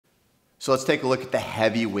So let's take a look at the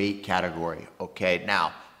heavyweight category. Okay,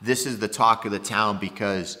 now this is the talk of the town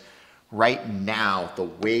because right now the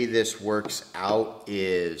way this works out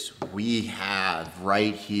is we have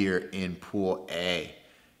right here in Pool A,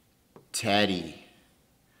 Teddy,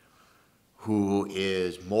 who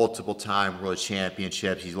is multiple-time world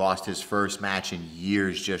championships. He's lost his first match in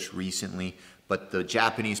years just recently, but the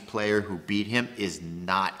Japanese player who beat him is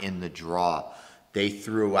not in the draw. They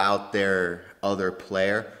threw out their other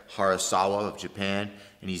player, Harasawa of Japan,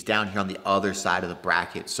 and he's down here on the other side of the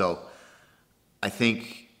bracket. So I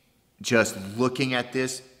think just looking at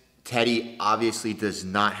this, Teddy obviously does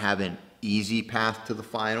not have an easy path to the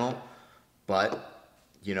final, but,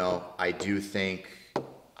 you know, I do think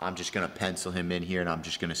I'm just going to pencil him in here and I'm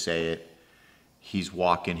just going to say it. He's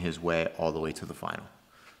walking his way all the way to the final.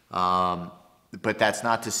 But that's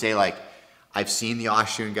not to say, like, I've seen the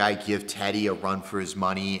Austrian guy give Teddy a run for his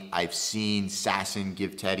money. I've seen Sasson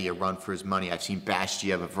give Teddy a run for his money. I've seen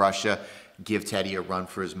Bashaev of Russia give Teddy a run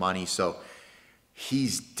for his money. So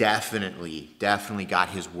he's definitely got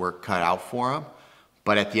his work cut out for him.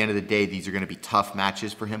 But at the end of the day, these are going to be tough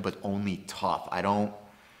matches for him, but only tough. I'm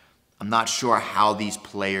not sure how these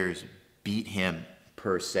players beat him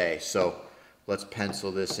per se. So let's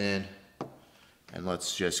pencil this in and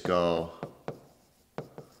let's just go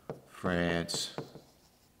France,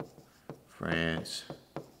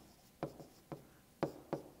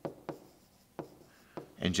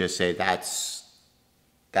 and just say that's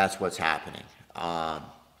what's happening.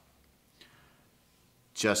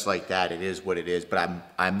 Just like that, it is what it is. But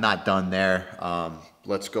I'm not done there.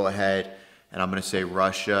 Let's go ahead, and I'm going to say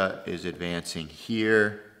Russia is advancing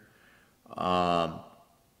here. Down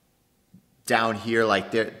here, like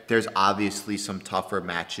there's obviously some tougher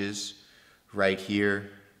matches right here.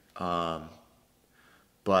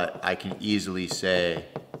 But I can easily say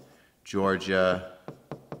Georgia,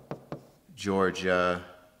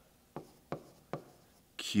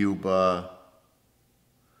 Cuba,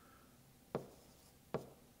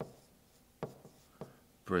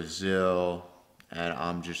 Brazil,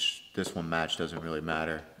 and this one match doesn't really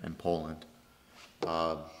matter, and Poland.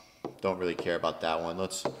 Don't really care about that one.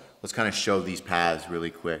 Let's kind of show these paths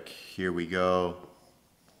really quick. Here we go.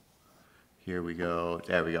 Here we go.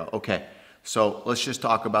 There we go. Okay, so let's just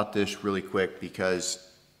talk about this really quick because,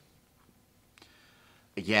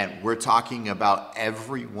 again, we're talking about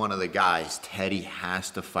every one of the guys Teddy has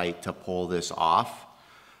to fight to pull this off.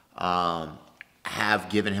 Have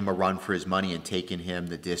given him a run for his money and taken him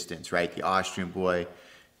the distance, right? The Austrian boy,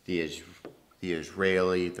 the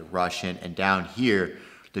Israeli, the Russian, and down here,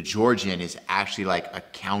 the Georgian is actually like a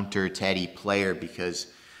counter Teddy player because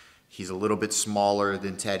he's a little bit smaller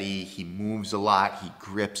than Teddy. He moves a lot. He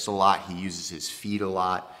grips a lot. He uses his feet a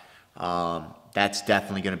lot. That's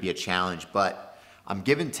definitely going to be a challenge. But I'm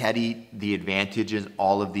giving Teddy the advantage in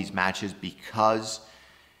all of these matches because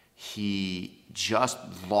he just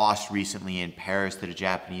lost recently in Paris to the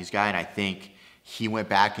Japanese guy. And I think he went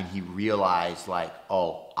back and he realized, like,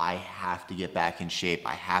 oh, I have to get back in shape.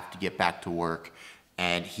 I have to get back to work.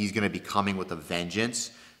 And he's going to be coming with a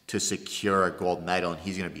vengeance to secure a gold medal, and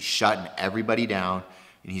he's going to be shutting everybody down,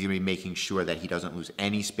 and he's going to be making sure that he doesn't lose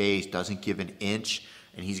any space, doesn't give an inch,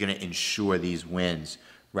 and he's going to ensure these wins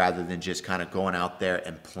rather than just kind of going out there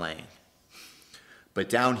and playing. But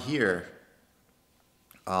down here,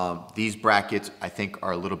 these brackets I think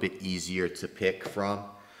are a little bit easier to pick from.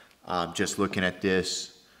 Just looking at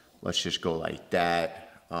this, let's just go like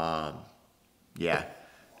that. Yeah,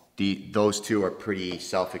 those two are pretty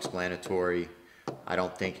self-explanatory. I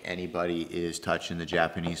don't think anybody is touching the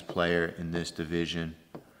Japanese player in this division,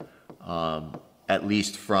 at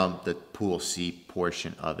least from the Pool C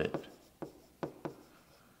portion of it.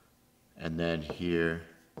 And then here,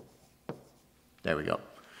 there we go.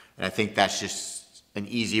 And I think that's just an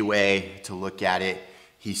easy way to look at it.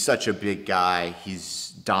 He's such a big guy. He's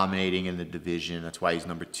dominating in the division. That's why he's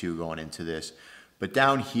number 2 going into this. But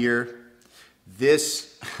down here,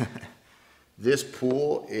 this... This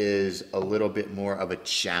pool is a little bit more of a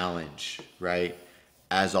challenge, right,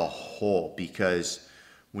 as a whole, because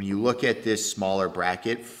when you look at this smaller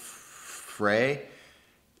bracket, Frey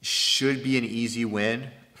should be an easy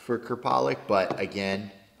win for Krpalek, but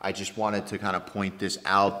again, I just wanted to kind of point this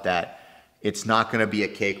out that it's not going to be a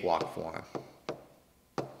cakewalk for him,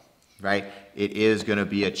 right? It is going to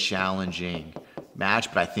be a challenging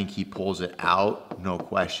match, but I think he pulls it out, no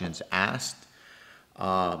questions asked.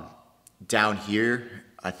 Down here,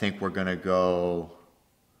 I think we're going to go,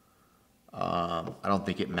 I don't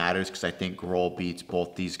think it matters because I think Grol beats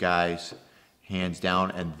both these guys hands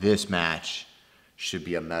down, and this match should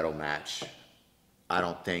be a medal match. I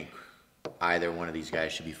don't think either one of these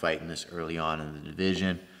guys should be fighting this early on in the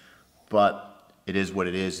division. But it is what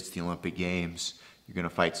it is. It's the Olympic Games. You're going to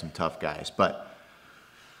fight some tough guys. But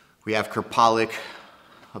we have Krpalek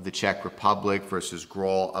of the Czech Republic versus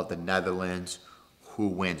Grol of the Netherlands. Who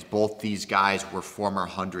wins? Both these guys were former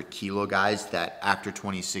 100-kilo guys that after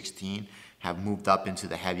 2016 have moved up into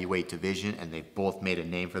the heavyweight division, and they've both made a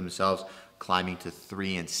name for themselves, climbing to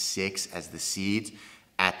 3 and 6 as the seeds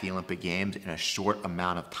at the Olympic Games in a short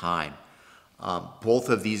amount of time. Both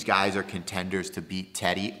of these guys are contenders to beat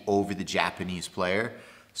Teddy over the Japanese player.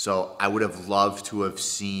 So I would have loved to have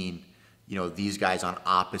seen, these guys on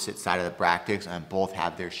opposite side of the brackets, and both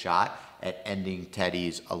have their shot at ending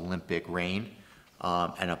Teddy's Olympic reign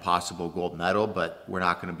and a possible gold medal. But we're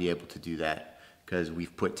not going to be able to do that because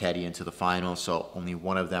we've put Teddy into the final. So only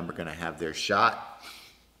one of them are going to have their shot.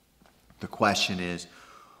 The question is,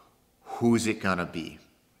 who's it going to be?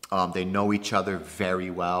 They know each other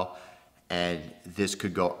very well, and this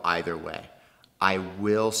could go either way. I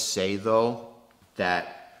will say, though,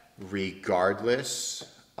 that regardless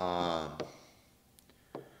of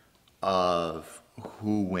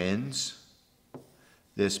who wins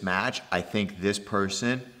this match, I think this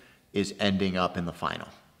person is ending up in the final.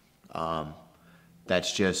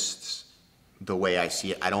 That's just the way I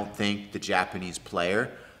see it. I don't think the Japanese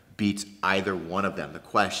player beats either one of them. The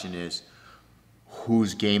question is,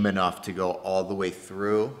 who's game enough to go all the way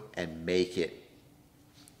through and make it?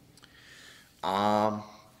 And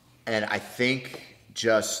I think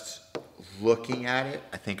just looking at it,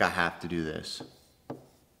 I think I have to do this.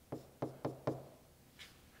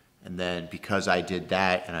 And then because I did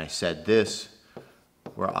that and I said this,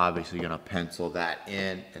 we're obviously going to pencil that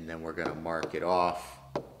in, and then we're going to mark it off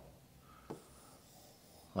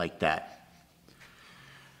like that.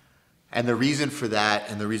 And the reason for that,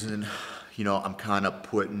 and the reason, I'm kind of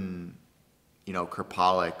putting,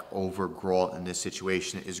 Krpalek over Grol in this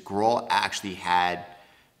situation is Grol actually had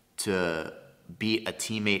to beat a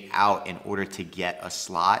teammate out in order to get a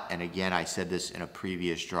slot. And again, I said this in a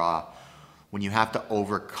previous draw. When you have to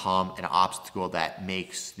overcome an obstacle that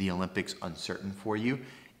makes the Olympics uncertain for you,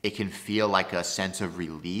 it can feel like a sense of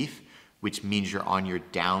relief, which means you're on your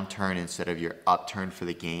downturn instead of your upturn for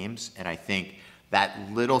the games. And I think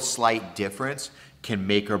that little slight difference can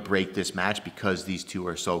make or break this match because these two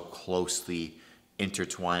are so closely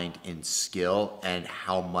intertwined in skill and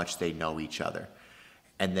how much they know each other.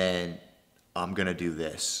 And then I'm going to do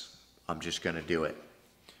this. I'm just going to do it.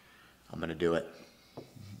 I'm going to do it.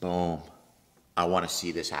 Boom. I want to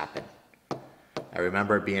see this happen. I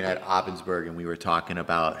remember being at Abendsburg and we were talking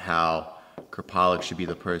about how Krpalek should be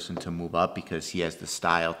the person to move up because he has the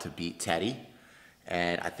style to beat Teddy.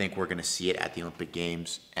 And I think we're going to see it at the Olympic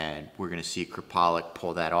Games, and we're going to see Krpalek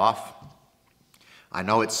pull that off. I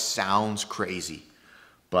know it sounds crazy,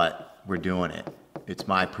 but we're doing it. It's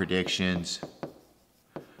my predictions,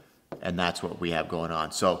 and that's what we have going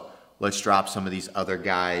on. So let's drop some of these other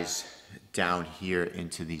guys down here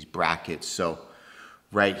into these brackets. So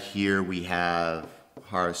right here we have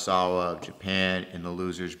Harasawa of Japan in the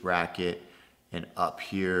losers bracket, and up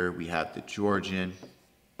here we have the Georgian.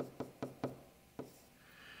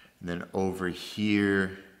 And then over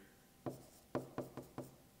here,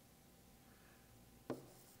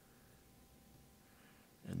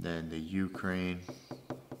 and then the Ukraine,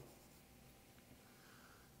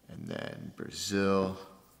 and then Brazil,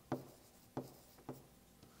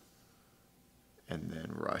 and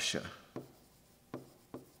then Russia.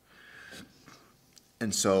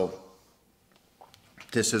 And so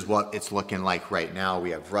this is what it's looking like right now.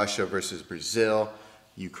 We have Russia versus Brazil,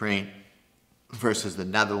 Ukraine versus the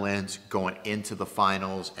Netherlands going into the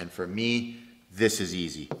finals. And for me, this is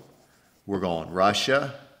easy. We're going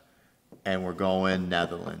Russia and we're going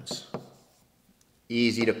Netherlands.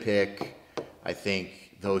 Easy to pick. I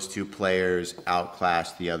think those two players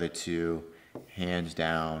outclass the other two, hands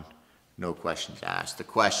down, no questions asked. The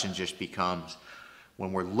question just becomes,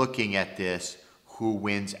 when we're looking at this, who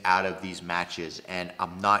wins out of these matches? And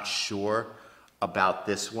I'm not sure about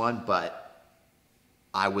this one, but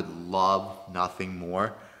I would love nothing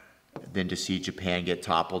more than to see Japan get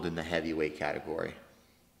toppled in the heavyweight category.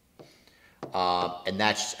 And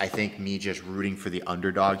that's, I think, me just rooting for the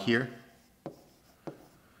underdog here.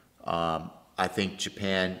 I think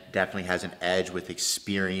Japan definitely has an edge with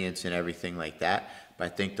experience and everything like that. But I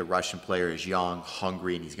think the Russian player is young,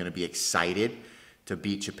 hungry, and he's going to be excited to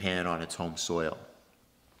beat Japan on its home soil.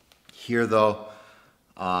 Here, though,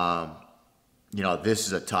 this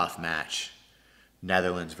is a tough match.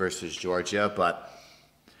 Netherlands versus Georgia, but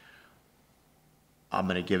I'm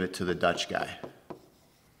going to give it to the Dutch guy.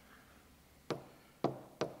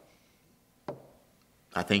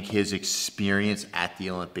 I think his experience at the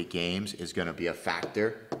Olympic Games is going to be a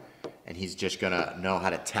factor, and he's just going to know how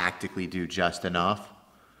to tactically do just enough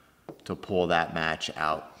to pull that match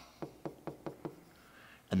out.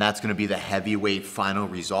 And that's going to be the heavyweight final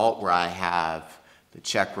result, where I have the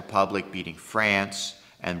Czech Republic beating France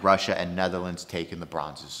and Russia and Netherlands taking the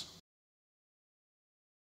bronzes.